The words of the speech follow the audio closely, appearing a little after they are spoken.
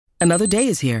Another day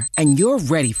is here, and you're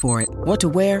ready for it. What to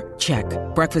wear? Check.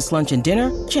 Breakfast, lunch, and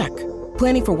dinner? Check.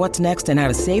 Planning for what's next and how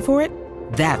to save for it?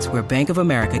 That's where Bank of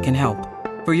America can help.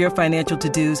 For your financial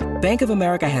to-dos, Bank of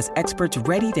America has experts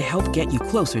ready to help get you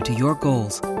closer to your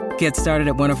goals. Get started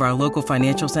at one of our local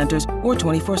financial centers or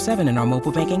 24/7 in our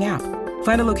mobile banking app.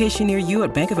 Find a location near you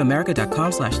at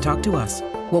bankofamerica.com/talktous.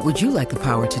 What would you like the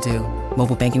power to do?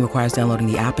 Mobile banking requires downloading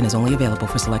the app and is only available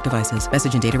for select devices.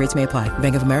 Message and data rates may apply.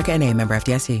 Bank of America N.A., member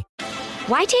FDIC.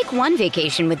 Why take one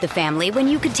vacation with the family when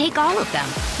you could take all of them?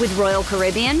 With Royal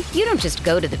Caribbean, you don't just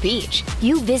go to the beach.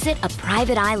 You visit a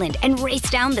private island and race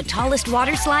down the tallest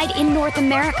water slide in North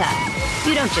America.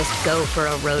 You don't just go for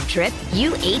a road trip.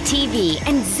 You ATV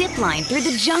and zip line through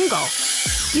the jungle.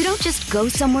 You don't just go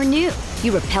somewhere new.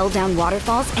 You rappel down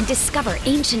waterfalls and discover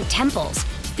ancient temples.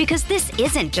 Because this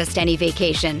isn't just any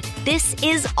vacation. This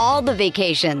is all the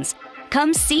vacations.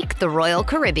 Come seek the Royal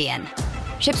Caribbean.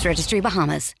 Ships Registry,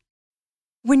 Bahamas.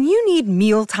 When you need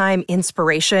mealtime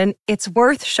inspiration, it's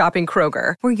worth shopping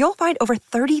Kroger, where you'll find over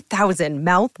 30,000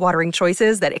 mouth-watering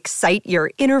choices that excite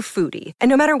your inner foodie. And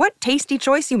no matter what tasty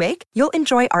choice you make, you'll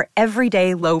enjoy our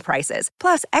everyday low prices,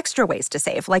 plus extra ways to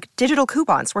save, like digital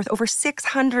coupons worth over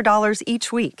 $600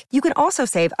 each week. You can also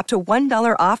save up to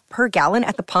 $1 off per gallon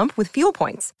at the pump with fuel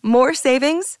points. More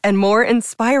savings and more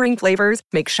inspiring flavors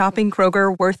make shopping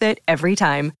Kroger worth it every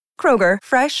time. Kroger,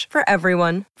 fresh for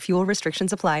everyone. Fuel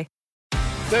restrictions apply.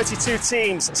 32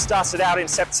 teams started out in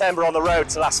September on the road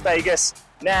to Las Vegas.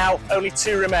 Now, only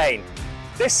 2 remain.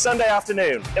 This Sunday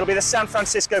afternoon, it'll be the San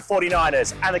Francisco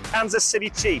 49ers and the Kansas City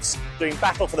Chiefs doing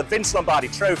battle for the Vince Lombardi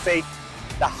Trophy.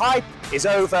 The hype is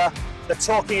over. The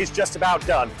talking is just about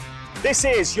done. This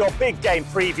is your big game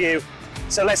preview.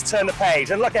 So let's turn the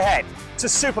page and look ahead to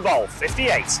Super Bowl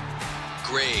 58.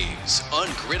 Graves on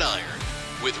Gridiron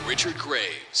with Richard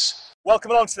Graves.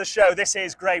 Welcome along to the show. This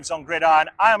is Graves on Gridiron.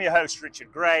 I am your host,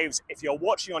 Richard Graves. If you're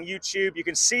watching on YouTube, you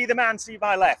can see the man to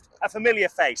my left, a familiar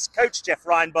face, Coach Jeff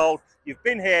REINEBOLD. You've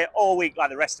been here all week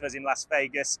like the rest of us in Las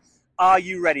Vegas. Are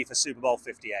you ready for Super Bowl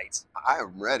 58? I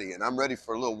am ready, and I'm ready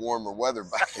for a little warmer weather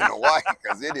back in Hawaii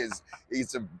because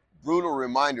it's a brutal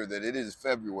reminder that it is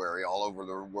February all over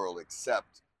the world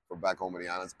except for back home in the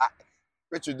islands.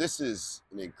 Richard, this is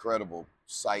an incredible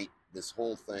sight, this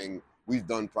whole thing. We've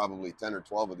done probably 10 or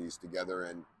 12 of these together,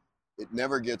 and it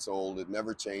never gets old. It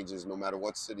never changes, no matter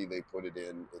what city they put it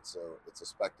in. It's a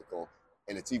spectacle,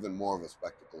 and it's even more of a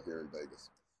spectacle here in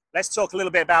Vegas. Let's talk a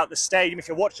little bit about the stadium. If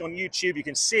you're watching on YouTube, you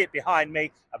can see it behind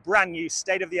me. A brand new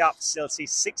state-of-the-art facility,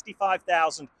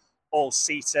 65,000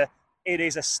 all-seater. It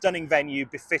is a stunning venue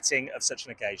befitting of such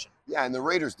an occasion. Yeah, and the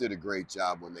Raiders did a great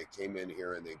job when they came in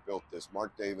here and they built this.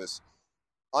 Mark Davis,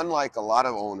 unlike a lot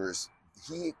of owners,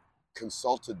 he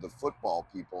consulted the football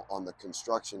people on the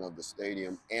construction of the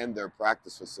stadium and their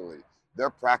practice facility. Their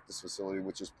practice facility,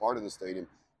 which is part of the stadium,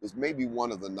 is maybe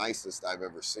one of the nicest I've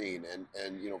ever seen.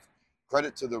 And you know,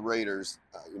 credit to the Raiders.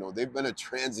 You know, they've been a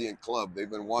transient club. They've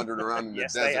been wandering around in the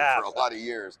desert for a lot of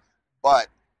years. But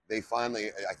they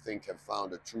finally, I think, have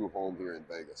found a true home here in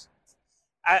Vegas.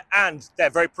 And they're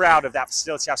very proud of that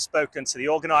facility. I've spoken to the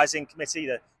organizing committee,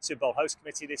 the Super Bowl host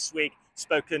committee this week,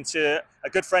 spoken to a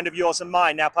good friend of yours and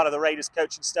mine, now part of the Raiders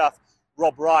coaching staff,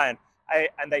 Rob Ryan.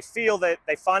 And they feel that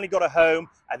they finally got a home,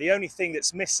 and the only thing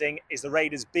that's missing is the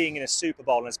Raiders being in a Super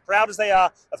Bowl. And as proud as they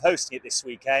are of hosting it this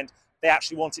weekend, they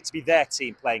actually want it to be their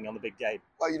team playing on the big game.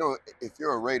 Well, you know, if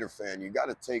you're a Raider fan, you got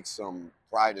to take some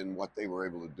pride in what they were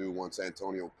able to do once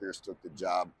Antonio Pierce took the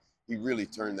job. He really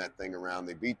turned that thing around.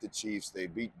 They beat the Chiefs. They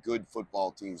beat good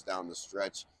football teams down the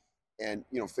stretch. And,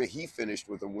 you know, he finished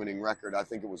with a winning record. I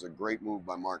think it was a great move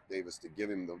by Mark Davis to give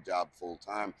him the job full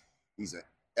time. He's a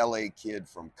LA kid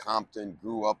from Compton,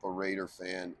 grew up a Raider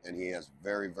fan, and he has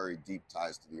very, very deep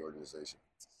ties to the organization.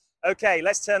 Okay,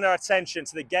 let's turn our attention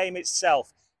to the game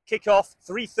itself. Kickoff,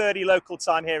 3:30 local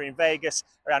time here in Vegas,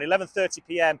 around 11:30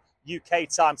 p.m. UK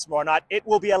time tomorrow night. It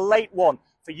will be a late one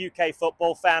for UK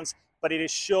football fans, but it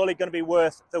is surely going to be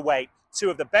worth the wait.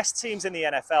 Two of the best teams in the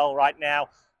NFL right now.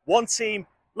 One team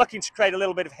looking to create a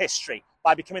little bit of history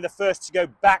by becoming the first to go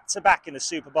back-to-back in the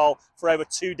Super Bowl for over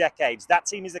 2 decades. That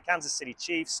team is the Kansas City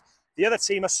Chiefs. The other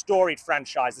team, a storied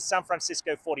franchise, the San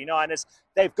Francisco 49ers.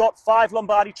 They've got 5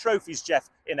 Lombardi trophies, Jeff,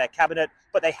 in their cabinet,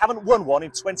 but they haven't won one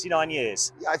in 29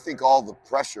 years. Yeah, I think all the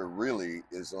pressure really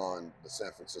is on the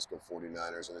San Francisco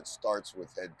 49ers, and it starts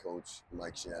with head coach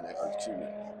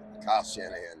Kyle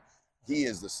Shanahan. He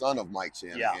is the son of Mike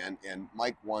Shanahan, and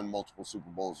Mike won multiple Super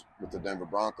Bowls with the Denver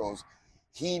Broncos.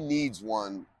 He needs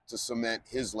one to cement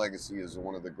his legacy as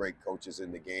one of the great coaches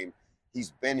in the game.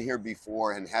 He's been here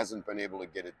before and hasn't been able to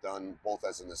get it done, both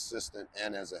as an assistant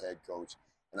and as a head coach.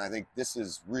 And I think this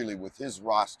is really, with his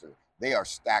roster, they are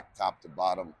stacked top to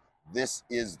bottom. This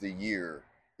is the year,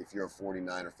 if you're a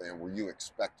 49er fan, where you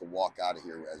expect to walk out of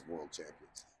here as world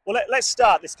champions. Well, let's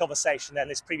start this conversation then,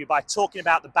 this preview, by talking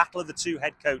about the battle of the two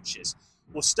head coaches.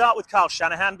 We'll start with Kyle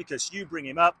Shanahan because you bring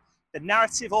him up. The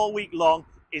narrative all week long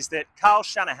is that Kyle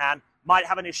Shanahan might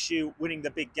have an issue winning the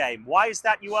big game. Why is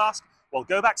that, you ask? Well,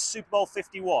 go back to Super Bowl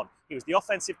 51. He was the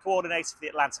offensive coordinator for the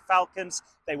Atlanta Falcons.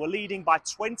 They were leading by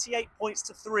 28 points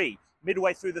to 3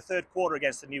 midway through the third quarter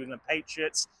against the New England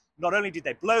Patriots. Not only did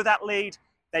they blow that lead,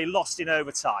 they lost in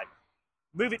overtime.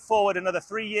 Move it forward another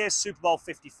 3 years, Super Bowl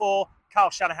 54. Kyle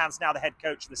Shanahan's now the head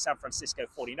coach of the San Francisco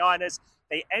 49ers.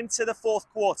 They enter the fourth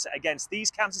quarter against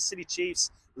these Kansas City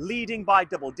Chiefs, leading by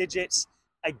double digits.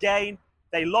 Again,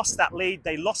 they lost that lead.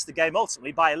 They lost the game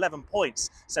ultimately by 11 points.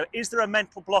 So is there a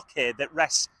mental block here that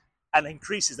rests and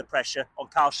increases the pressure on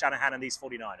Kyle Shanahan and these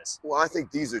 49ers? Well, I think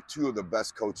these are two of the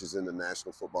best coaches in the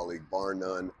National Football League, bar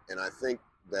none. And I think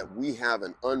that we have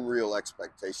an unreal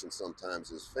expectation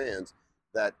sometimes as fans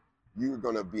that you're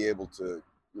going to be able to,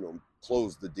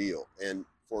 close the deal. And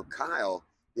for Kyle,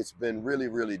 it's been really,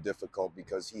 really difficult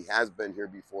because he has been here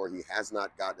before. He has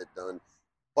not gotten it done.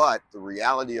 But the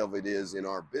reality of it is, in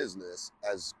our business,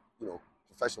 as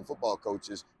professional football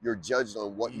coaches, you're judged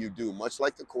on what you do. Much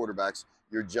like the quarterbacks,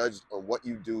 you're judged on what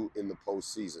you do in the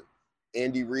postseason.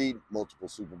 Andy Reid, multiple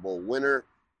Super Bowl winner.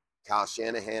 Kyle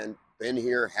Shanahan, been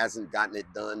here, hasn't gotten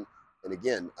it done. And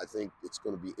again, I think it's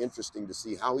going to be interesting to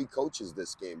see how he coaches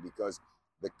this game, because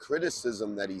the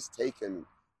criticism that he's taken,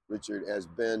 Richard, has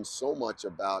been so much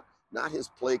about not his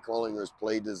play calling or his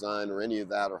play design or any of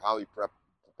that, or how he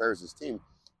prepares his team,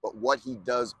 but what he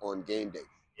does on game day.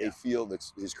 Yeah. They feel that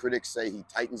his critics say he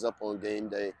tightens up on game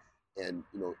day. And,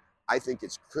 I think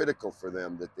it's critical for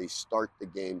them that they start the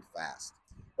game fast.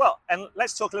 Well, and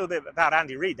let's talk a little bit about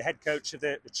Andy Reid, the head coach of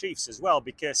the Chiefs as well,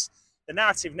 because the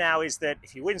narrative now is that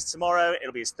if he wins tomorrow,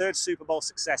 it'll be his third Super Bowl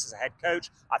success as a head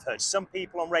coach. I've heard some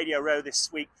people on Radio Row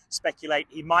this week speculate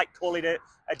he might call it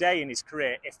a day in his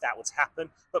career if that were to happen.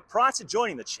 But prior to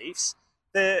joining the Chiefs,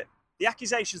 the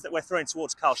accusations that were thrown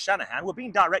towards Kyle Shanahan were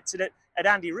being directed at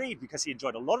Andy Reid, because he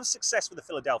enjoyed a lot of success with the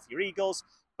Philadelphia Eagles,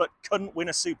 but couldn't win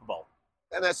a Super Bowl.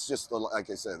 And that's just, like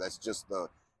I said, that's just the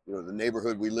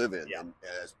neighborhood we live in. Yeah. And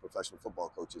as professional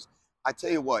football coaches. I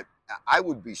tell you what, I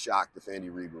would be shocked if Andy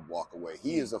Reid would walk away.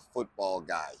 He is a football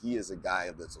guy. He is a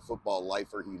guy that's a football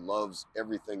lifer. He loves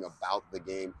everything about the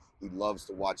game. He loves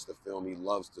to watch the film. He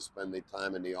loves to spend the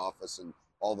time in the office and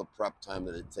all the prep time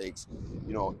that it takes.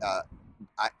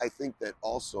 I think that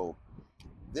also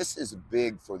this is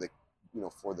big for the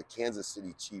Kansas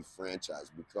City Chief franchise,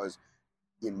 because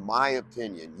in my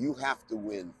opinion, you have to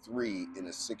win 3 in a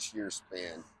 6-year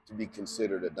span to be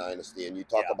considered a dynasty. And you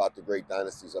talk about the great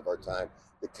dynasties of our time,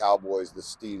 the Cowboys, the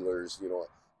Steelers,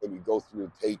 and you go through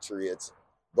the Patriots.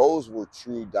 Those were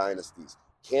true dynasties.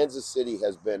 Kansas City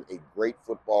has been a great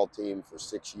football team for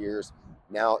 6 years.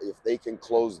 Now, if they can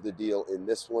close the deal in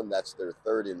this one, that's their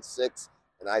 3rd and 6.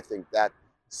 And I think that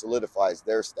solidifies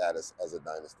their status as a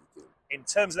dynasty team. In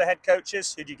terms of the head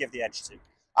coaches, who do you give the edge to?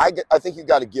 I think you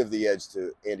got to give the edge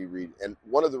to Andy Reid. And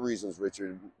one of the reasons,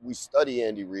 Richard, we study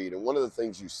Andy Reid, and one of the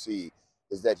things you see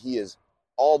is that he is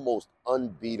almost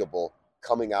unbeatable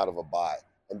coming out of a bye.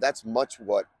 And that's much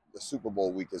what the Super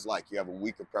Bowl week is like. You have a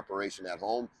week of preparation at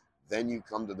home, then you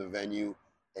come to the venue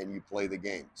and you play the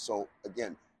game. So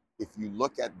again, if you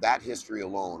look at that history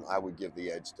alone, I would give the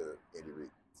edge to Andy Reid.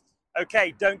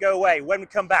 Okay, don't go away. When we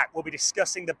come back, we'll be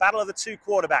discussing the battle of the two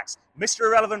quarterbacks, Mr.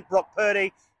 Irrelevant Brock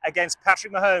Purdy against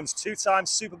Patrick Mahomes, 2-time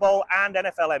Super Bowl and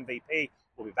NFL MVP.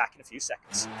 We'll be back in a few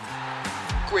seconds.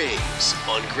 Graves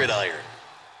on Gridiron.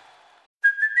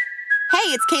 Hey,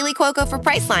 it's Kaylee Cuoco for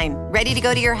Priceline. Ready to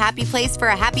go to your happy place for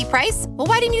a happy price? Well,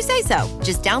 why didn't you say so?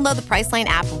 Just download the Priceline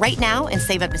app right now and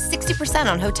save up to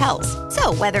 60% on hotels.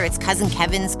 So whether it's Cousin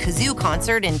Kevin's Kazoo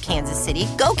Concert in Kansas City,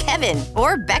 go Kevin,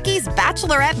 or Becky's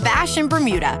Bachelorette Bash in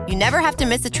Bermuda, you never have to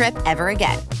miss a trip ever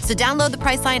again. So download the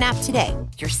Priceline app today.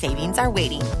 Your savings are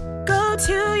waiting. Go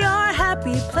to your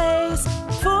happy place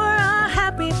for a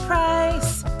happy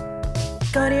price.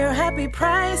 Go to your happy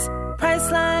price,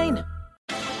 Priceline.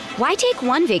 Why take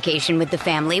one vacation with the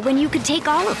family when you could take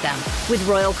all of them? With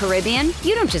Royal Caribbean,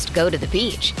 you don't just go to the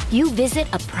beach. You visit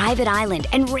a private island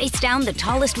and race down the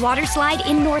tallest water slide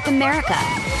in North America.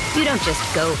 You don't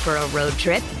just go for a road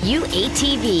trip. You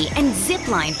ATV and zip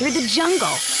line through the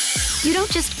jungle. You don't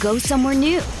just go somewhere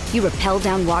new. You rappel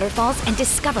down waterfalls and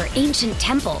discover ancient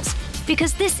temples.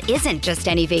 Because this isn't just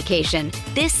any vacation.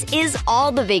 This is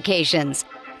all the vacations.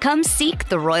 Come seek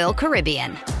the Royal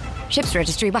Caribbean. Ships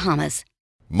Registry, Bahamas.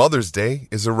 Mother's Day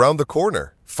is around the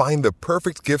corner. Find the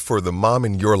perfect gift for the mom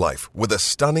in your life with a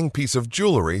stunning piece of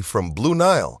jewelry from Blue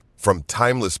Nile. From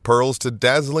timeless pearls to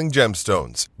dazzling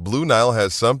gemstones, Blue Nile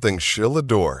has something she'll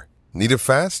adore. Need it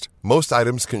fast? Most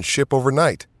items can ship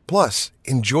overnight. Plus,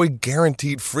 enjoy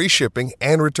guaranteed free shipping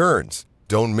and returns.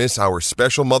 Don't miss our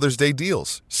special Mother's Day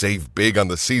deals. Save big on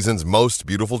the season's most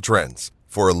beautiful trends.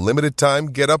 For a limited time,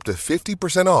 get up to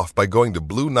 50% off by going to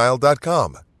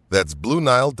BlueNile.com. That's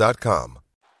BlueNile.com.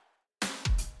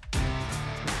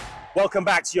 Welcome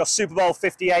back to your Super Bowl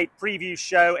 58 preview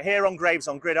show here on Graves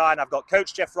on Gridiron. I've got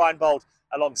Coach Jeff REINEBOLD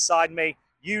alongside me.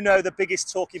 You know the biggest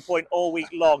talking point all week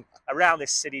long around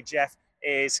this city, Jeff,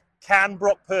 is can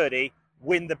Brock Purdy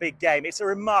win the big game? It's a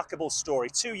remarkable story.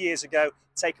 2 years ago,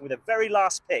 taken with the very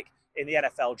last pick in the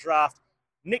NFL draft,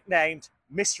 nicknamed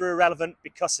Mr. Irrelevant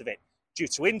because of it. Due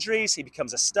to injuries, he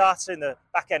becomes a starter in the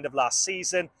back end of last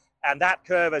season, and that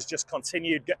curve has just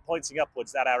continued pointing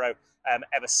upwards, that arrow,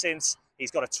 ever since. He's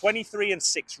got a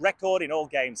 23-6 record in all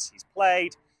games he's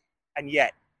played, and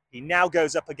yet he now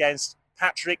goes up against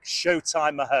Patrick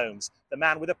Showtime Mahomes, the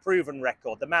man with a proven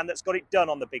record, the man that's got it done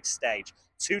on the big stage.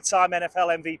 Two-time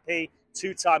NFL MVP,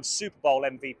 two-time Super Bowl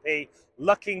MVP,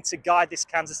 looking to guide this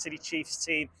Kansas City Chiefs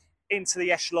team into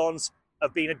the echelons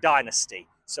of being a dynasty.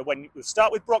 So when we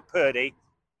start with Brock Purdy,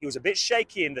 he was a bit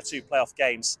shaky in the two playoff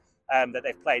games that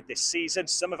they've played this season.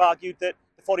 Some have argued that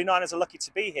the 49ers are lucky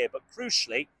to be here, but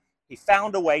crucially, he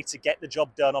found a way to get the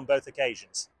job done on both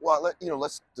occasions. Well,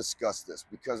 let's discuss this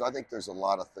because I think there's a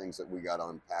lot of things that we got to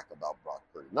unpack about Brock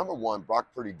Purdy. Number one, Brock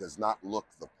Purdy does not look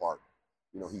the part.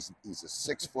 He's a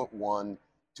 6'1",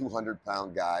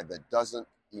 200-pound guy that doesn't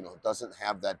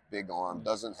have that big arm,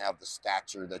 doesn't have the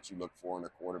stature that you look for in a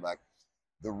quarterback.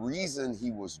 The reason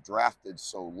he was drafted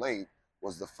so late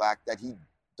was the fact that he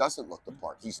doesn't look the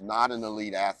part. He's not an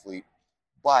elite athlete,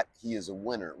 but he is a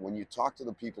winner. When you talk to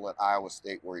the people at Iowa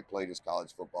State where he played his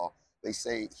college football, they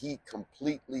say he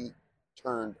completely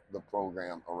turned the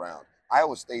program around.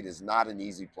 Iowa State is not an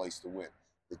easy place to win.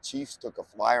 The Chiefs took a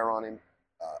flyer on him.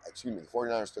 The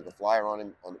 49ers took a flyer on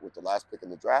him with the last pick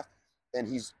in the draft, and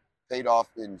he's paid off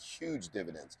in huge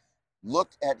dividends.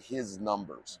 Look at his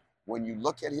numbers. When you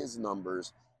look at his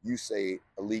numbers, you say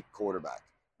elite quarterback.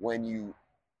 When you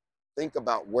think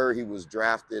about where he was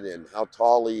drafted and how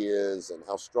tall he is and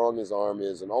how strong his arm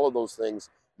is and all of those things,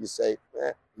 you say,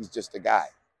 he's just a guy.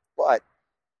 But,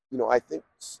 I think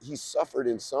he suffered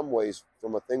in some ways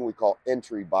from a thing we call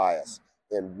entry bias.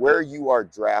 And where you are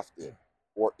drafted,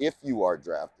 or if you are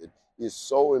drafted, is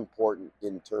so important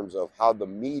in terms of how the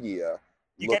media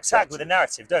You get tagged with a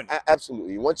narrative, don't you?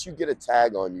 Absolutely. Once you get a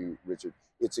tag on you, Richard,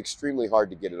 it's extremely hard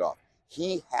to get it off.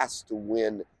 He has to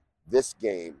win this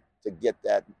game to get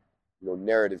that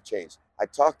narrative changed. I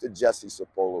talked to Jesse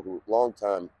Sapolo, who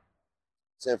longtime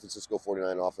San Francisco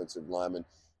 49 offensive lineman,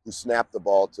 who snapped the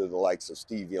ball to the likes of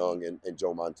Steve Young and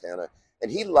Joe Montana.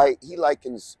 And he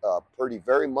likens Purdy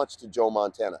very much to Joe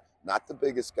Montana. Not the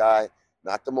biggest guy,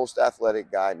 not the most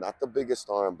athletic guy, not the biggest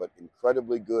arm, but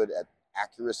incredibly good at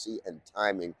accuracy and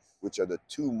timing, which are the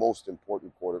two most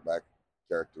important quarterback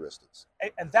characteristics.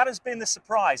 And that has been the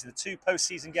surprise in the two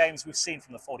postseason games we've seen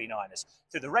from the 49ers.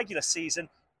 Through the regular season,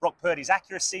 Brock Purdy's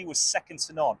accuracy was second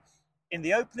to none. In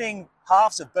the opening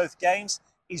halves of both games,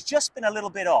 he's just been a little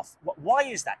bit off. Why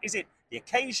is that? Is it the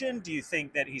occasion? Do you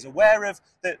think that he's aware of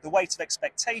the weight of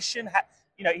expectation?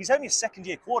 He's only a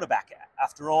second-year quarterback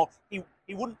after all. He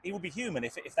would be human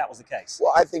if that was the case.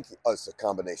 Well, I think it's a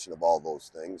combination of all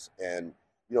those things. And,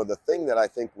 the thing that I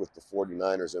think with the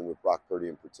 49ers and with Brock Purdy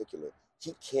in particular,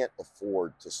 he can't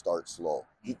afford to start slow.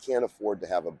 He can't afford to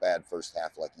have a bad first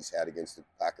half like he's had against the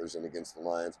Packers and against the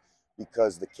Lions,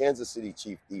 because the Kansas City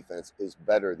Chiefs defense is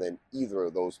better than either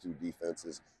of those two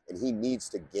defenses. And he needs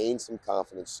to gain some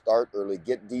confidence, start early,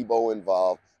 get Debo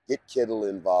involved, get Kittle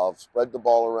involved, spread the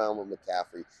ball around with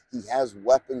McCaffrey. He has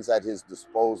weapons at his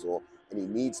disposal, and he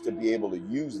needs to be able to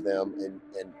use them.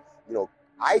 And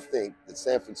I think that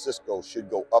San Francisco should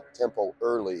go up-tempo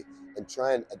early and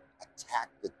try and attack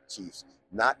the Chiefs,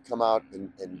 not come out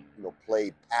and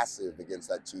play passive against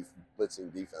that Chief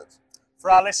blitzing defense. For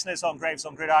our listeners on Graves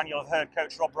on Gridiron, you'll have heard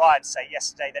Coach Rob Ryan say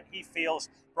yesterday that he feels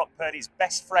Brock Purdy's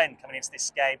best friend coming into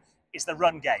this game is the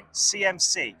run game.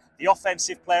 CMC, the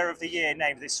Offensive Player of the Year,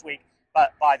 named this week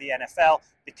by the NFL,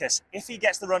 because if he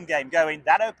gets the run game going,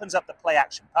 that opens up the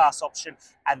play-action pass option,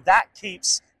 and that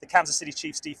keeps the Kansas City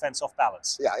Chiefs defense off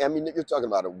balance. Yeah, I mean, you're talking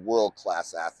about a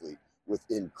world-class athlete with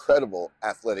incredible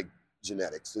athletic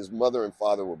genetics. His mother and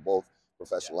father were both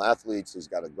professional athletes. He's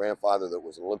got a grandfather that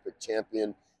was an Olympic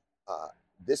champion.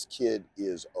 This kid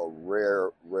is a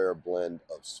rare blend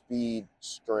of speed,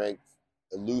 strength,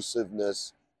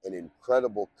 elusiveness, and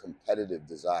incredible competitive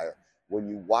desire. when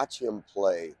you watch him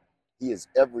play, he is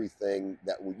everything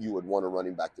that you would want a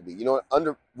running back to be. You know,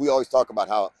 we always talk about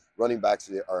how running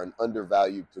backs are an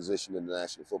undervalued position in the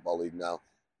National Football League now.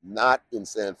 Not in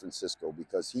San Francisco,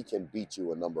 because he can beat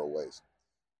you a number of ways.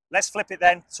 Let's flip it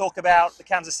then. Talk about the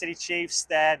Kansas City Chiefs.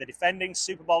 They're the defending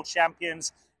Super Bowl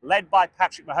champions, led by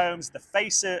Patrick Mahomes, the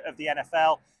face of the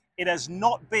NFL. It has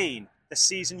not been the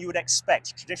season you would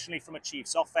expect traditionally from a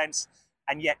Chiefs offense.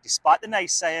 And yet, despite the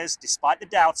naysayers, despite the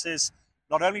doubters,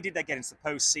 not only did they get into the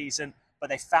postseason, but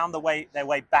they found their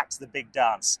way back to the big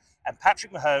dance. And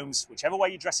Patrick Mahomes, whichever way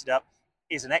you dress it up,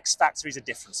 is an X factor. He's a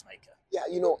difference maker. Yeah,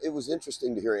 you know, it was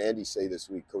interesting to hear Andy say this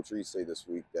week, Coach Reid say this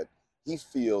week, that he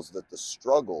feels that the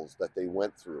struggles that they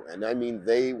went through, and I mean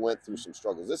they went through some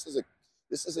struggles. This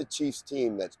is a Chiefs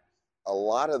team that a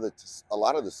lot of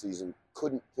the season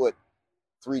couldn't put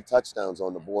 3 touchdowns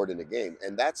on the board in a game,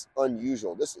 and that's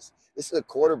unusual. This is a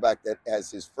quarterback that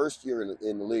has his first year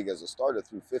in the league as a starter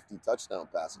threw 50 touchdown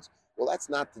passes. Well, that's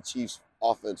not the Chiefs'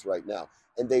 offense right now,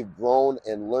 and they've grown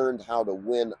and learned how to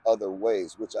win other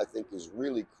ways, which I think is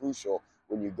really crucial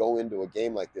when you go into a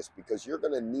game like this, because you're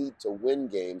going to need to win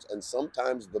games, and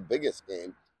sometimes the biggest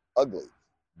game, ugly.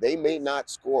 They may not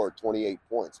score 28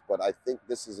 points, but I think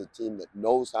this is a team that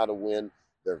knows how to win.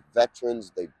 They're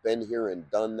veterans. They've been here and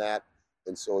done that.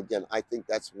 And so, again, I think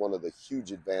that's one of the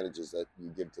huge advantages that you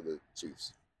give to the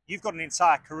Chiefs. You've got an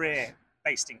entire career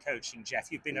based in coaching, Jeff.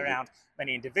 You've been around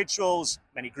many individuals,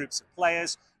 many groups of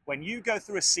players. When you go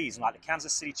through a season like the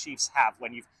Kansas City Chiefs have,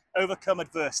 when you've overcome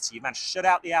adversity, you manage to shut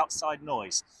out the outside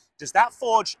noise, does that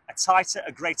forge a tighter,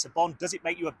 a greater bond? Does it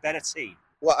make you a better team?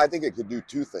 Well, I think it could do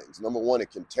 2 things. Number one, it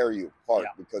can tear you apart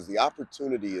because the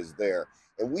opportunity is there.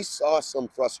 And we saw some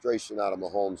frustration out of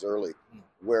Mahomes early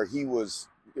where he was,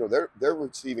 you know, their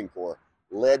receiving corps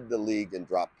led the league in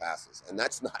drop passes. And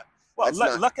that's not... Well,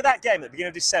 look at that game at the beginning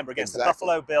of December against the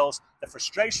Buffalo Bills. The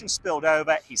frustration spilled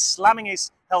over. He's slamming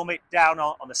his helmet down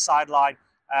on the sideline.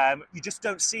 You just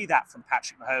don't see that from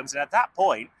Patrick Mahomes. And at that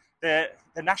point, the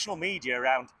national media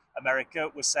around America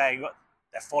was saying, look,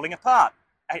 they're falling apart.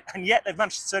 And yet they've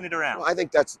managed to turn it around. Well, I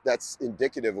think that's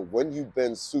indicative of when you've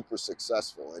been super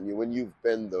successful and when you've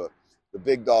been the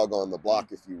big dog on the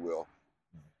block, if you will.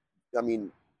 I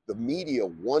mean, the media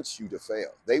wants you to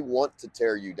fail. They want to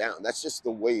tear you down. That's just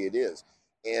the way it is.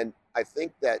 And I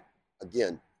think that,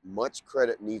 again, much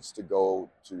credit needs to go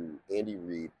to Andy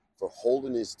Reid for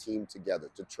holding his team together,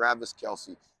 to Travis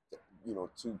Kelce,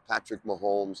 to Patrick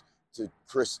Mahomes, to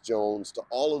Chris Jones, to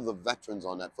all of the veterans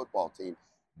on that football team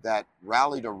that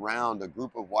rallied around a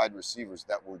group of wide receivers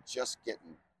that were just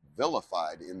getting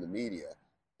vilified in the media.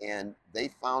 And they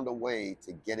found a way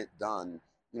to get it done.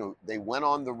 You know, they went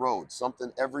on the road,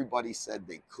 something everybody said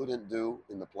they couldn't do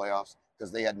in the playoffs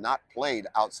because they had not played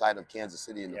outside of Kansas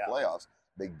City in the playoffs.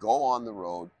 They go on the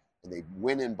road and they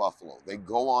win in Buffalo. They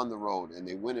go on the road and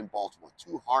they win in Baltimore.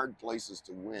 2 hard places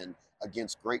to win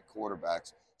against great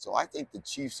quarterbacks. So I think the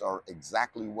Chiefs are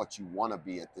exactly what you want to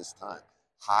be at this time.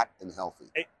 Hot and healthy.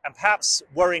 And perhaps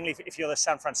worryingly, if you're the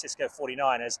San Francisco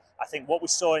 49ers, I think what we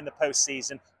saw in the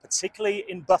postseason, particularly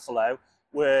in Buffalo,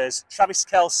 was Travis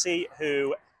Kelce,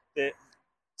 who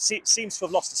seems to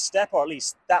have lost a step, or at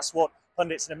least that's what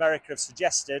pundits in America have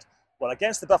suggested. Well,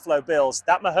 against the Buffalo Bills,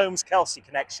 that Mahomes-Kelce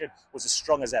connection was as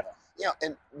strong as ever. Yeah,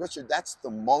 and Richard, that's the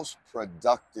most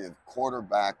productive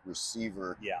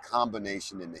quarterback-receiver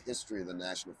combination in the history of the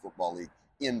National Football League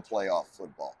in playoff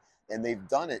football. And they've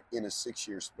done it in a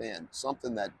 6-year span,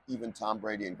 something that even Tom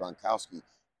Brady and Gronkowski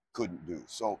couldn't do.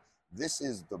 So this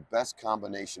is the best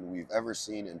combination we've ever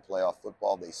seen in playoff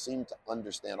football. They seem to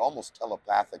understand almost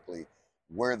telepathically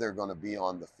where they're going to be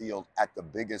on the field at the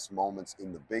biggest moments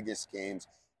in the biggest games.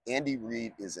 Andy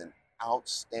Reid is an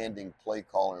outstanding play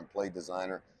caller and play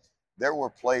designer. There were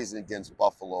plays against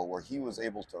Buffalo where he was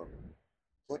able to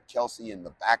put Kelce in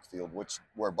the backfield,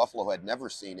 where Buffalo had never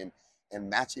seen him, and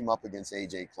match him up against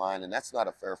A.J. Klein, and that's not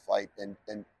a fair fight.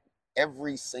 And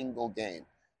every single game,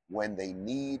 when they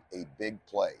need a big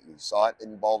play, you saw it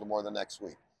in Baltimore the next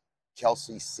week,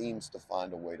 Kelce seems to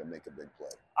find a way to make a big play.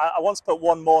 I want to put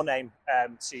one more name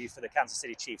to you for the Kansas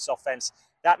City Chiefs offense.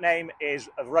 That name is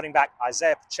of running back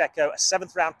Isaiah Pacheco, a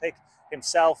 7th-round pick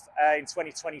himself in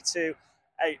 2022.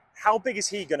 How big is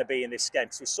he going to be in this game?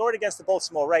 Because we saw it against the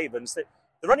Baltimore Ravens that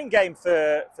the running game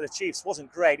for the Chiefs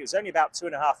wasn't great. It was only about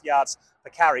 2.5 yards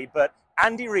per carry, but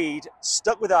Andy Reid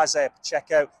stuck with Isaiah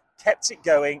Pacheco, kept it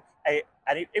going,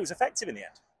 and it was effective in the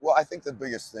end. Well, I think the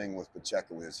biggest thing with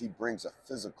Pacheco is he brings a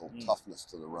physical toughness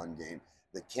to the run game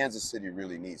that Kansas City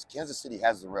really needs. Kansas City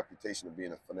has the reputation of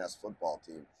being a finesse football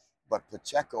team. but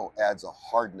Pacheco adds a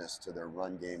hardness to their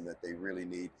run game that they really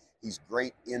need. He's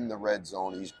great in the red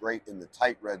zone. He's great in the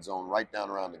tight red zone, right down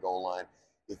around the goal line.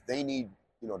 If they need,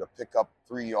 to pick up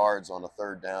 3 yards on a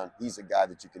third down, he's a guy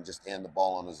that you can just hand the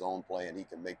ball on his own play and he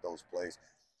can make those plays.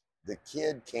 The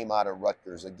kid came out of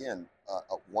Rutgers, again,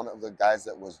 one of the guys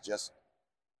that was just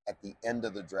at the end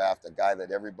of the draft, a guy that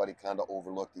everybody kind of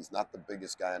overlooked. He's not the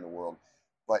biggest guy in the world,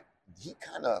 but he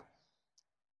kind of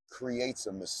creates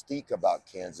a mystique about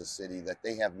Kansas City that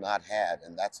they have not had,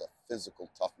 and that's a physical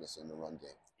toughness in the run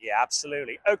game. Yeah,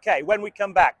 absolutely. Okay, when we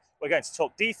come back, we're going to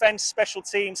talk defense, special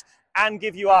teams, and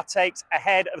give you our takes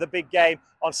ahead of the big game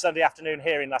on Sunday afternoon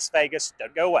here in Las Vegas.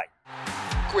 Don't go away.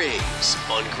 Graves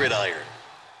on Gridiron.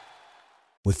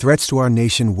 With threats to our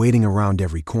nation waiting around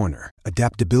every corner,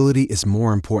 adaptability is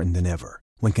more important than ever.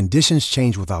 When conditions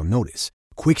change without notice,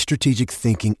 quick strategic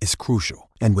thinking is crucial.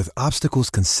 And with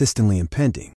obstacles consistently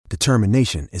impending,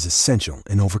 determination is essential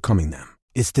in overcoming them.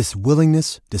 It's this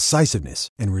willingness, decisiveness,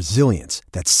 and resilience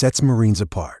that sets Marines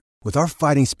apart. With our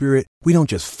fighting spirit, we don't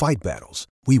just fight battles,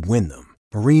 we win them.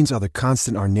 Marines are the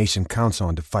constant our nation counts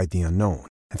on to fight the unknown.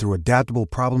 And through adaptable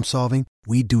problem solving,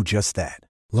 we do just that.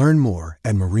 Learn more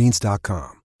at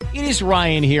Marines.com. It is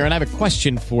Ryan here, and I have a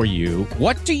question for you.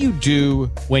 What do you do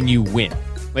when you win?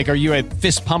 Like, are you a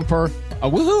fist pumper, a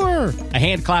woo-hooer, a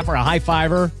hand clapper, a high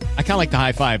fiver? I kind of like the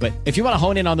high five, but if you want to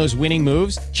hone in on those winning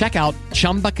moves, check out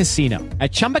Chumba Casino.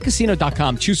 At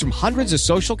ChumbaCasino.com, choose from hundreds of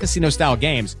social casino-style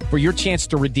games for your chance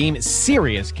to redeem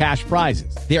serious cash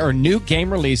prizes. There are new game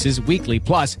releases weekly,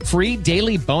 plus free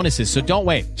daily bonuses, so don't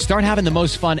wait. Start having the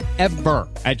most fun ever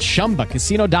at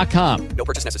ChumbaCasino.com. No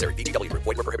purchase necessary. VGW. Void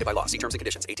where prohibited by law. See terms and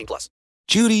conditions. 18+.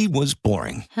 Judy was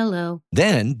boring. Hello.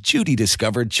 Then Judy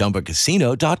discovered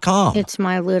ChumbaCasino.com. It's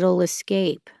my little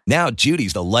escape. Now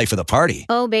Judy's the life of the party.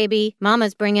 Oh, baby,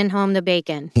 mama's bringing home the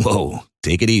bacon. Whoa,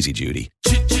 take it easy, Judy.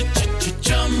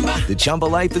 The Chumba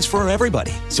life is for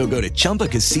everybody. So go to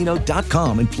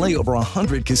ChumbaCasino.com and play over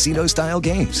 100 casino-style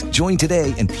games. Join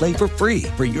today and play for free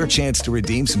for your chance to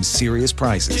redeem some serious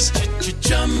prizes.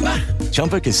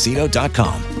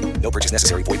 ChumbaCasino.com. No purchase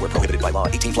necessary. Void where prohibited by law.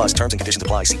 18+. Terms and conditions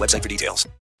apply. See website for details.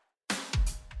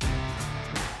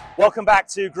 Welcome back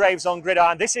to Graves on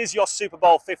Gridiron. This is your Super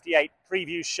Bowl 58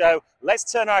 preview show.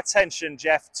 Let's turn our attention,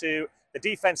 Jeff, to the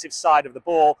defensive side of the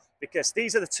ball, because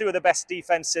these are the two of the best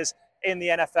defenses in the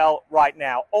NFL right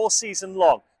now. All season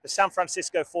long, the San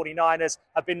Francisco 49ers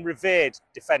have been revered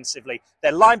defensively.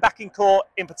 Their linebacking core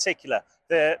in particular,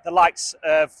 the likes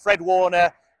of Fred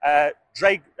Warner,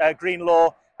 Dre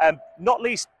Greenlaw, not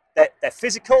least they're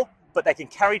physical, but they can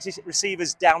carry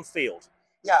receivers downfield.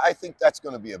 Yeah, I think that's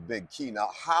going to be a big key. Now,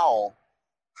 how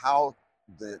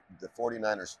the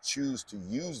 49ers choose to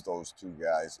use those two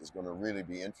guys is going to really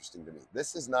be interesting to me.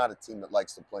 This is not a team that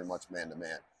likes to play much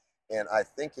man-to-man. And I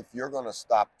think if you're going to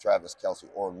stop Travis Kelce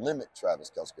or limit Travis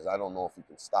Kelce, because I don't know if you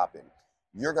can stop him,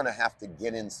 you're going to have to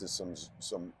get into some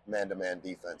man-to-man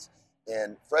defense.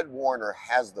 And Fred Warner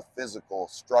has the physical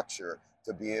structure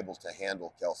to be able to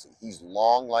handle Kelce. He's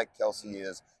long like Kelce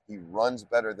is. He runs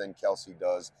better than Kelce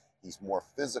does. He's more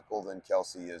physical than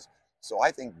Kelce is. So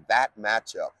I think that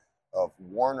matchup of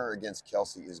Warner against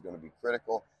Kelce is going to be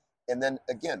critical. And then,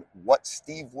 again, what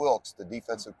Steve Wilks, the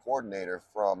defensive coordinator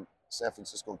from San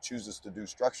Francisco, chooses to do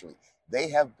structurally. They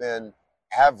have been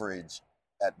average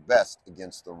at best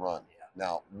against the run. Yeah.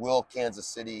 Now, will Kansas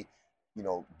City,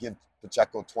 give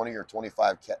Pacheco 20 or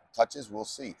 25 touches? We'll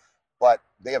see. But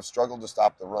they have struggled to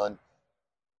stop the run.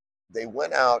 They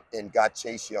went out and got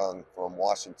Chase Young from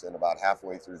Washington about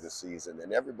halfway through the season,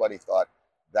 and everybody thought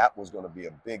that was going to be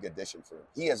a big addition for him.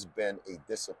 He has been a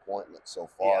disappointment so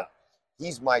far. Yeah.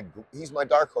 He's my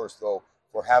dark horse, though,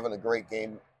 for having a great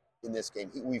game in this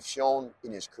game. We've shown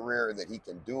in his career that he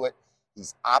can do it.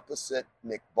 He's opposite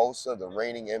Nick Bosa, the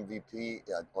reigning MVP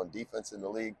on defense in the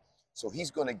league. So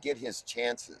he's going to get his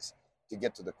chances to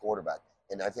get to the quarterback.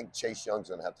 And I think Chase Young's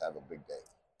going to have a big day.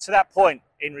 To that point,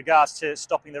 in regards to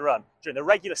stopping the run, during the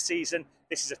regular season,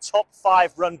 this is a top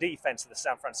 5 run defense of the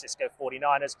San Francisco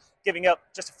 49ers, giving up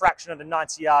just a fraction under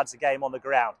 90 yards a game on the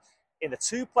ground. In the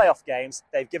 2 playoff games,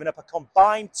 they've given up a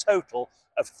combined total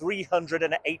of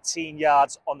 318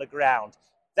 yards on the ground.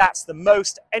 That's the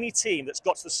most any team that's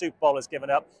got to the Super Bowl has given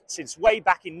up since way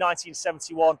back in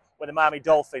 1971 when the Miami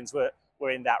Dolphins were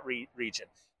in that region.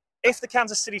 If the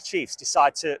Kansas City Chiefs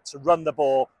decide to run the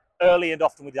ball early and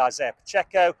often with Isaiah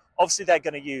Pacheco, obviously they're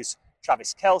going to use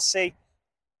Travis Kelce.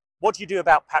 What do you do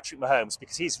about Patrick Mahomes?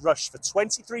 Because he's rushed for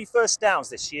 23 first downs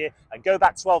this year, and go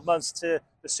back 12 months to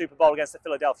the Super Bowl against the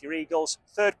Philadelphia Eagles.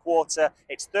 Third quarter,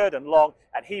 it's 3rd and long,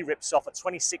 and he rips off a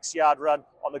 26-yard run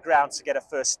on the ground to get a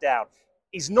first down.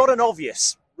 He's not an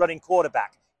obvious running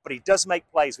quarterback. but he does make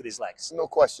plays with his legs. No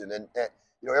question. And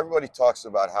you know, everybody talks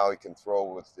about how he can throw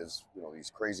with his, you know, these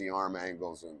crazy arm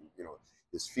angles, and, you know,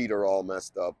 his feet are all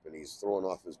messed up and he's throwing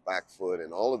off his back foot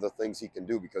and all of the things he can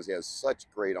do because he has such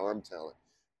great arm talent.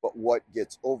 But what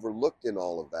gets overlooked in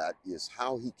all of that is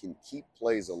how he can keep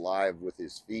plays alive with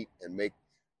his feet and make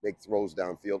throws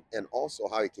downfield, and also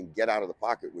how he can get out of the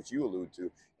pocket, which you allude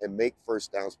to, and make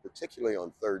first downs, particularly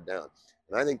on third down.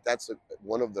 And I think that's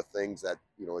one of the things that,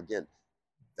 you know, again,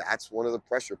 that's one of the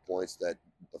pressure points that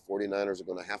the 49ers are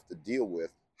going to have to deal with.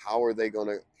 How are they going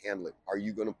to handle it? Are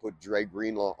you going to put Dre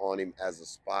Greenlaw on him as a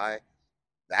spy?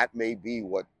 That may be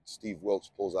what Steve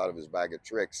Wilks pulls out of his bag of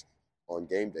tricks on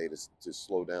game day to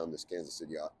slow down this Kansas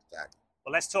City attack.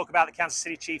 Well, let's talk about the Kansas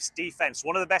City Chiefs defense.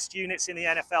 One of the best units in the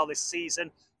NFL this season.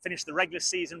 Finished the regular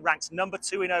season ranked number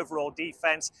 2 in overall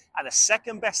defense, and the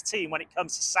second best team when it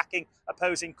comes to sacking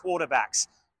opposing quarterbacks.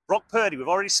 Brock Purdy, we've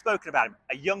already spoken about him,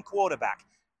 a young quarterback.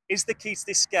 Is the key to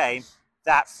this game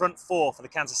that front four for the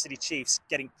Kansas City Chiefs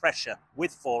getting pressure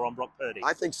with 4 on Brock Purdy?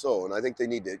 I think so, and I think they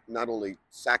need to not only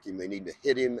sack him, they need to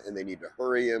hit him, and they need to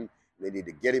hurry him, and they need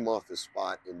to get him off his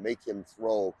spot and make him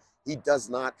throw. He does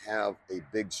not have a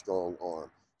big, strong arm.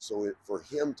 So for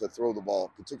him to throw the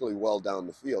ball particularly well down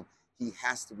the field, he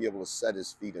has to be able to set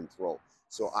his feet and throw.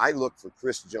 So I look for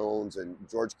Chris Jones and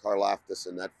George Karlaftis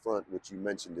in that front, which you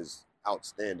mentioned is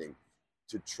outstanding,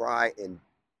 to try and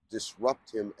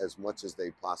disrupt him as much as they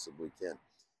possibly can.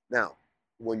 Now,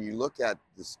 when you look at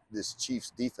this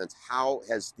Chiefs defense, how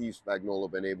has Steve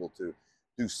Spagnuolo been able to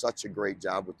do such a great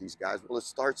job with these guys? Well, it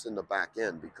starts in the back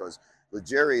end, because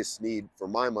L'Jarius Sneed, for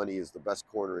my money, is the best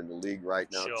corner in the league right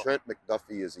now. Sure. Trent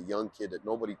McDuffie is a young kid that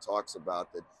nobody talks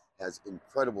about that has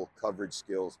incredible coverage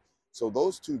skills. So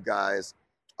those two guys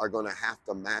are going to have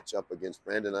to match up against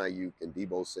Brandon Ayuk and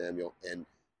Deebo Samuel. And,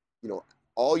 you know,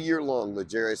 all year long,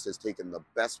 L'Jarius has taken the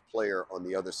best player on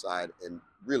the other side and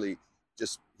really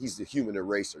just, he's the human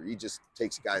eraser. He just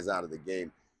takes guys out of the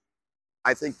game.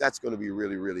 I think that's going to be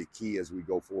really, really key as we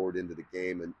go forward into the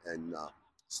game. And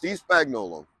Steve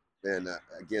Spagnuolo, and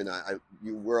again,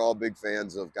 we're all big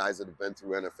fans of guys that have been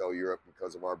through NFL Europe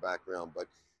because of our background. But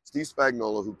Steve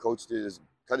Spagnuolo, who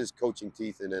cut his coaching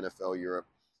teeth in NFL Europe,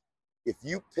 if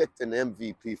you picked an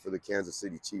MVP for the Kansas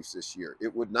City Chiefs this year,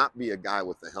 it would not be a guy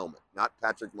with a helmet, not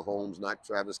Patrick Mahomes, not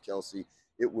Travis Kelce.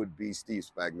 It would be Steve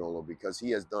Spagnuolo, because he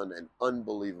has done an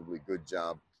unbelievably good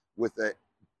job with a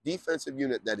defensive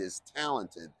unit that is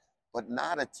talented, but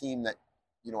not a team that,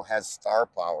 you know, has star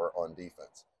power on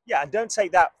defense. Yeah, and don't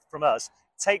take that from us.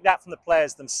 Take that from the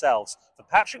players themselves. For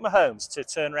Patrick Mahomes to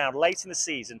turn around late in the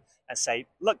season and say,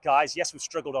 look, guys, yes, we've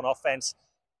struggled on offense,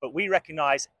 but we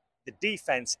recognize the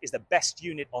defense is the best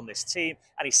unit on this team.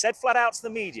 And he said flat out to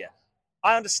the media,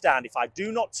 I understand if I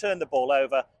do not turn the ball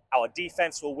over, our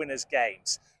defense will win us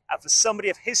games. And for somebody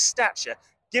of his stature,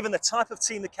 given the type of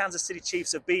team the Kansas City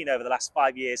Chiefs have been over the last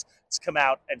 5 years, to come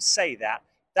out and say that,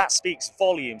 that speaks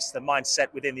volumes to the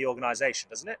mindset within the organization,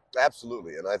 doesn't it?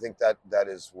 Absolutely. And I think that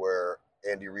is where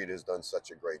Andy Reid has done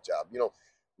such a great job. You know,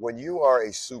 when you are a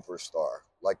superstar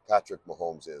like Patrick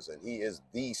Mahomes is, and he is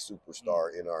the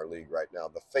superstar in our league right now,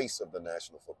 the face of the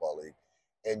National Football League,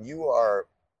 and you are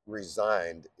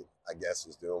resigned, I guess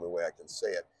is the only way I can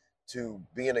say it, to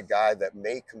being a guy that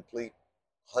may complete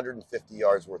 150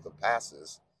 yards worth of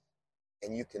passes,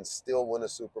 and you can still win a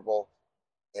Super Bowl,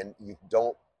 and you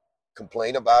don't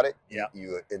complain about it. Yeah.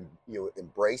 You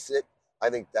embrace it. I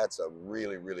think that's a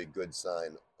really, really good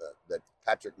sign that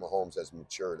Patrick Mahomes has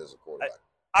matured as a quarterback.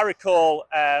 I recall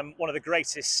one of the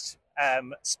greatest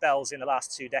spells in the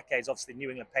last 2 decades, obviously New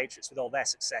England Patriots with all their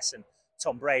success, and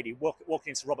Tom Brady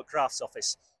walking into Robert Kraft's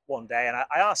office one day, and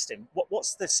I asked him,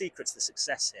 what's the secret to the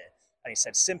success here? And he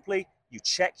said, simply, you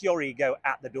check your ego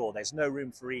at the door. There's no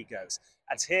room for egos.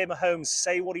 And to hear Mahomes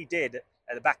say what he did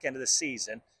at the back end of the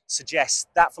season suggests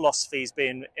that philosophy is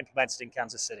being implemented in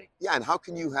Kansas City. Yeah, and how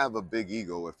can you have a big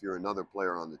ego if you're another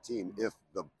player on the team, if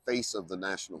the face of the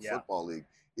National Football League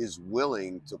is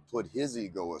willing to put his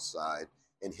ego aside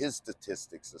and his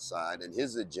statistics aside and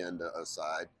his agenda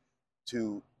aside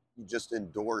to just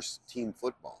endorse team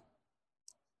football?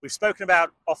 We've spoken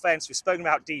about offense, we've spoken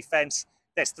about defense.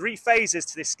 There's 3 phases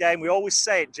to this game. We always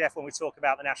say it, Jeff, when we talk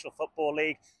about the National Football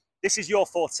League. This is your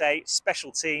forte,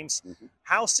 special teams. Mm-hmm.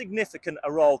 How significant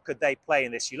a role could they play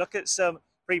in this? You look at some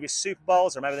previous Super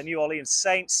Bowls. I remember the New Orleans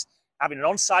Saints having an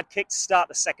onside kick to start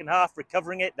the second half,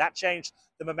 recovering it. That changed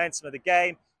the momentum of the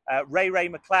game. Ray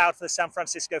McLeod for the San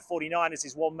Francisco 49ers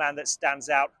is one man that stands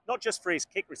out, not just for his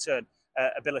kick return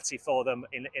ability for them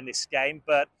in this game,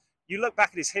 but you look back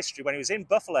at his history when he was in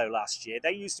Buffalo last year,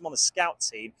 they used him on the scout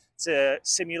team to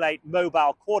simulate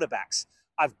mobile quarterbacks.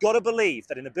 I've got to believe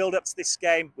that in the build-up to this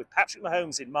game, with Patrick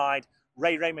Mahomes in mind,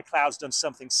 Ray McLeod's done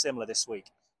something similar this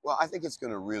week. Well, I think it's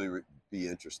going to really be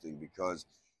interesting because,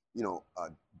 you know,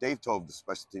 Dave Tobe, the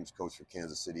special teams coach for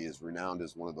Kansas City, is renowned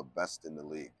as one of the best in the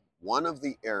league. One of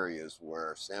the areas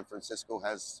where San Francisco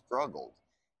has struggled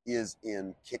is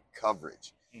in kick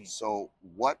coverage. So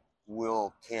what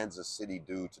will Kansas City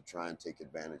do to try and take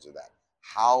advantage of that?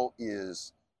 How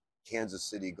is Kansas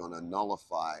City going to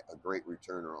nullify a great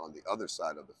returner on the other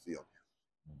side of the field?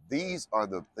 These are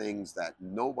the things that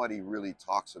nobody really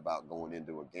talks about going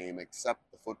into a game except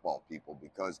the football people,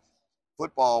 because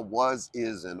football was,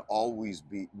 is, and always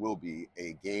will be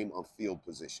a game of field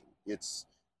position. It's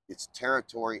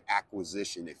territory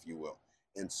acquisition, if you will.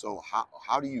 And so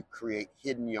how do you create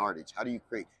hidden yardage? How do you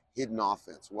create hidden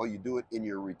offense? Well, you do it in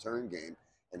your return game.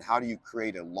 And how do you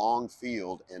create a long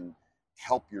field and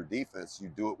help your defense? You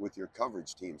do it with your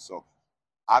coverage team. So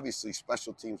obviously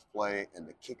special teams play and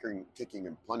the kicking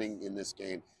and punting in this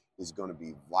game is going to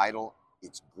be vital.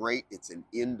 It's great. It's an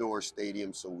indoor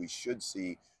stadium, so we should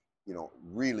see, you know,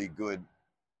 really good.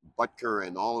 Butker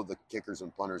and all of the kickers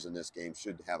and punters in this game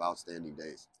should have outstanding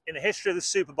days. In the history of the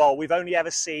Super Bowl, we've only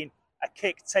ever seen a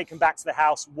kick taken back to the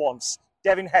house once.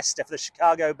 Devin Hester for the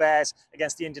Chicago Bears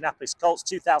against the Indianapolis Colts,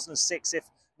 2006, if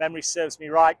memory serves me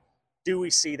right. Do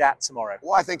we see that tomorrow?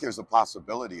 Well, I think there's a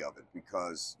possibility of it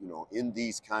because, you know, in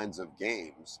these kinds of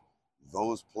games,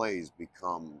 those plays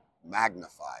become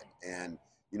magnified. And,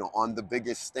 you know, on the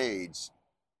biggest stage,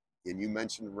 and you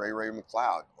mentioned Ray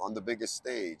McLeod, on the biggest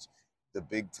stage, the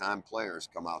big-time players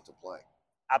come out to play.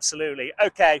 Absolutely.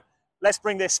 Okay, let's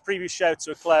bring this preview show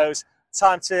to a close.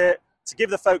 Time to give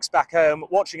the folks back home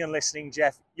watching and listening,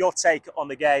 Jeff, your take on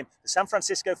the game. The San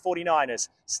Francisco 49ers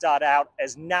start out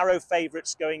as narrow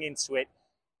favorites going into it.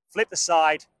 Flip the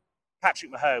side,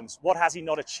 Patrick Mahomes. What has he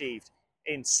not achieved?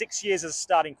 In 6 years as a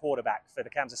starting quarterback for the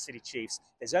Kansas City Chiefs,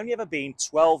 there's only ever been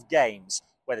 12 games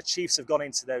where the Chiefs have gone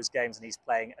into those games and he's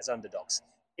playing as underdogs.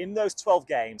 In those 12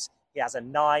 games, he has a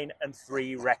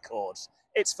 9-3 record.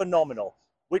 It's phenomenal.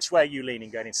 Which way are you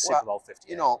leaning going into Super Bowl 50?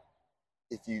 You know,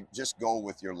 if you just go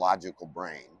with your logical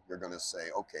brain, you're going to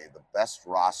say, okay, the best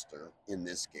roster in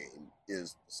this game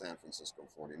is the San Francisco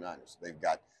 49ers. They've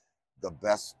got the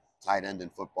best tight end in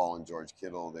football in George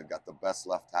Kittle. They've got the best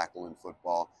left tackle in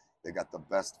football. They've got the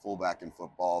best fullback in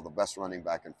football, the best running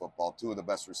back in football, two of the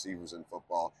best receivers in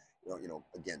football. You know,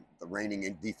 again, the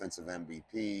reigning defensive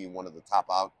MVP, one of the top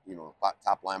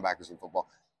linebackers in football.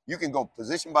 You can go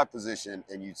position by position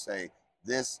and you'd say,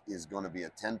 this is going to be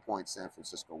a 10-point San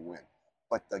Francisco win.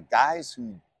 But the guys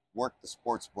who work the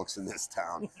sports books in this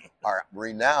town are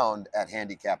renowned at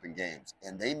handicapping games,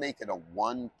 and they make it a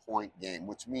 1-point game,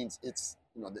 which means it's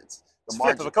the margin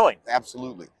flip of a coin.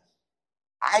 Absolutely.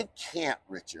 I can't,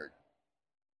 Richard.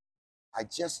 I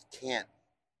just can't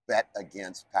bet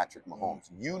against Patrick Mahomes.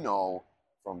 You know,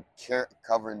 from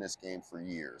covering this game for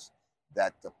years,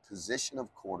 that the position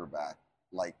of quarterback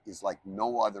is like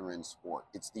no other in sport.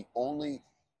 It's the only,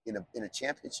 in a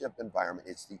championship environment,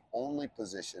 it's the only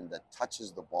position that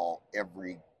touches the ball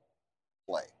every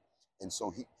play. And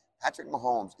so Patrick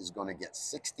Mahomes is going to get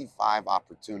 65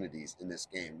 opportunities in this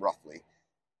game, roughly,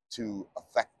 to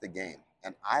affect the game.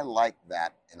 And I like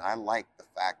that, and I like the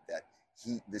fact that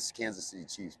this Kansas City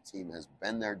Chiefs team has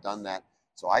been there, done that.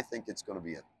 So I think it's going to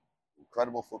be an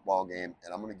incredible football game,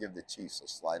 and I'm going to give the Chiefs a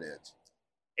slight edge.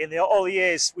 In all the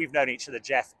years we've known each other,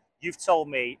 Jeff, you've told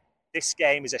me this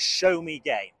game is a show-me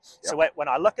game. Yep. So when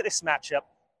I look at this matchup,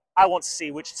 I want to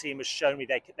see which team has shown me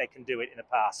they can do it in the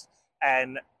past.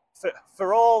 And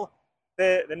for all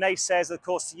the naysayers of the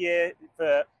course of the year,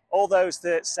 for all those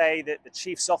that say that the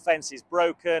Chiefs' offense is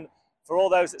broken, for all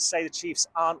those that say the Chiefs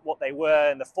aren't what they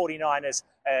were and the 49ers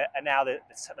are now the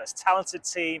most talented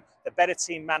team, the better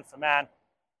team man for man,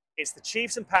 it's the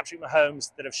Chiefs and Patrick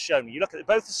Mahomes that have shown me. You look at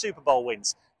both the Super Bowl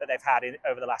wins that they've had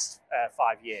over the last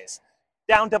 5 years.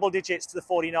 Down double digits to the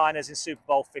 49ers in Super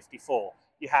Bowl 54.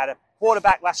 You had a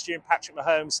quarterback last year in Patrick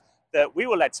Mahomes that we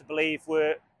were led to believe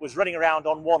was running around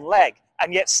on one leg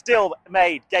and yet still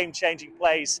made game-changing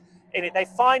plays in it. They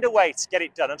find a way to get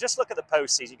it done. And just look at the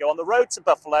postseason. You go on the road to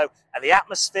Buffalo and the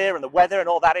atmosphere and the weather and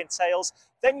all that entails.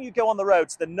 Then you go on the road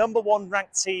to the #1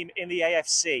 ranked team in the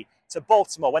AFC, to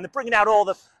Baltimore, when they're bringing out all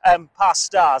the past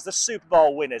stars, the Super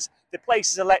Bowl winners. The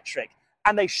place is electric.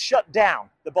 And they shut down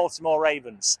the Baltimore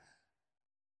Ravens.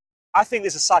 I think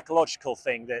there's a psychological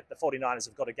thing that the 49ers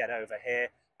have got to get over here.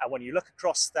 And when you look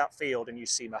across that field and you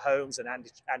see Mahomes and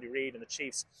Andy Reid and the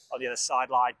Chiefs on the other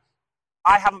sideline,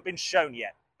 I haven't been shown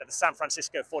yet that the San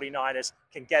Francisco 49ers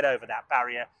can get over that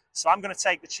barrier. So I'm going to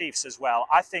take the Chiefs as well.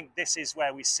 I think this is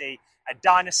where we see a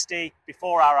dynasty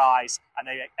before our eyes, and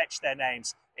they etch their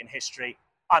names in history.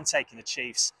 I'm taking the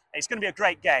Chiefs. It's going to be a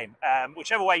great game,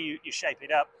 whichever way you shape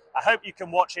it up. I hope you can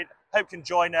watch it. Hope you can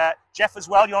join Jeff as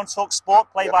well. You're on Talk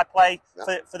Sport, play-by-play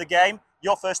for the game.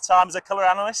 Your first time as a color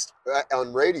analyst?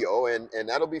 On radio, and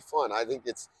that'll be fun. I think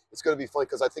it's going to be fun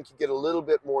because I think you get a little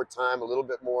bit more time, a little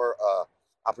bit more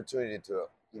opportunity to,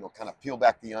 kind of peel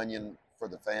back the onion for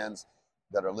the fans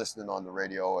that are listening on the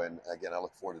radio. And again, I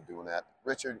look forward to doing that.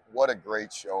 Richard, what a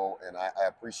great show, and I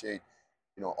appreciate,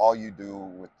 all you do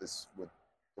with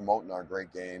promoting our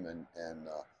great game and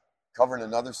covering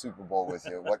another Super Bowl with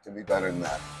you. What can be better than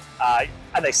that?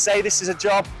 And they say this is a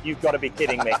job. You've got to be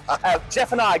kidding me.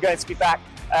 Jeff and I are going to be back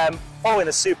following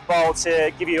the Super Bowl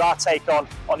to give you our take on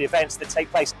the events that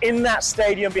take place in that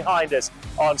stadium behind us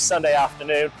on Sunday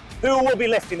afternoon. Who will be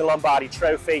lifting the Lombardi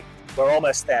Trophy? We're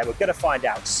almost there. We're going to find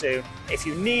out soon. If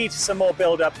you need some more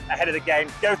build-up ahead of the game,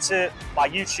 go to my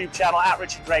YouTube channel,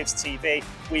 @RichardGravesTV.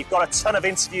 We've got a ton of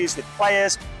interviews with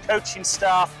players, coaching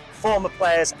staff, former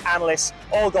players, analysts,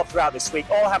 all got throughout this week,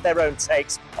 all have their own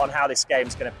takes on how this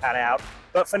game's going to pan out.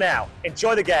 But for now,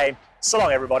 enjoy the game. So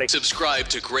long, everybody. Subscribe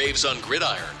to Graves on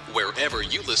Gridiron wherever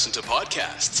you listen to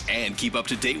podcasts. And keep up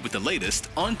to date with the latest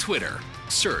on Twitter.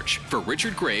 Search for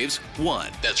Richard Graves 1.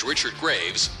 That's Richard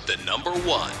Graves, the number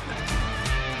 1.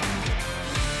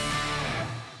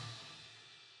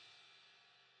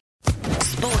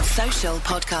 Sports Social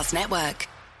Podcast Network.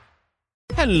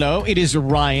 Hello, it is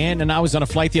Ryan, and I was on a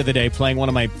flight the other day playing one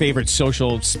of my favorite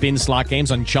social spin slot games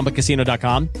on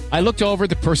ChumbaCasino.com. I looked over at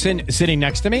the person sitting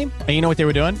next to me, and you know what they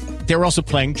were doing? They were also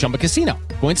playing Chumba Casino.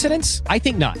 Coincidence? I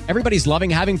think not. Everybody's loving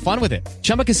having fun with it.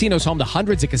 Chumba Casino is home to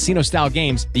hundreds of casino-style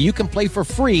games that you can play for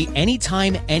free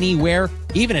anytime, anywhere,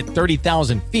 even at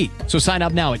 30,000 feet. So sign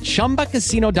up now at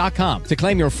ChumbaCasino.com to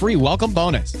claim your free welcome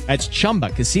bonus. That's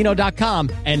ChumbaCasino.com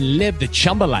and live the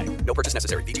Chumba life. No purchase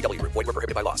necessary. VGW. Void where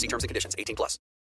prohibited by law. See terms and conditions. 18+.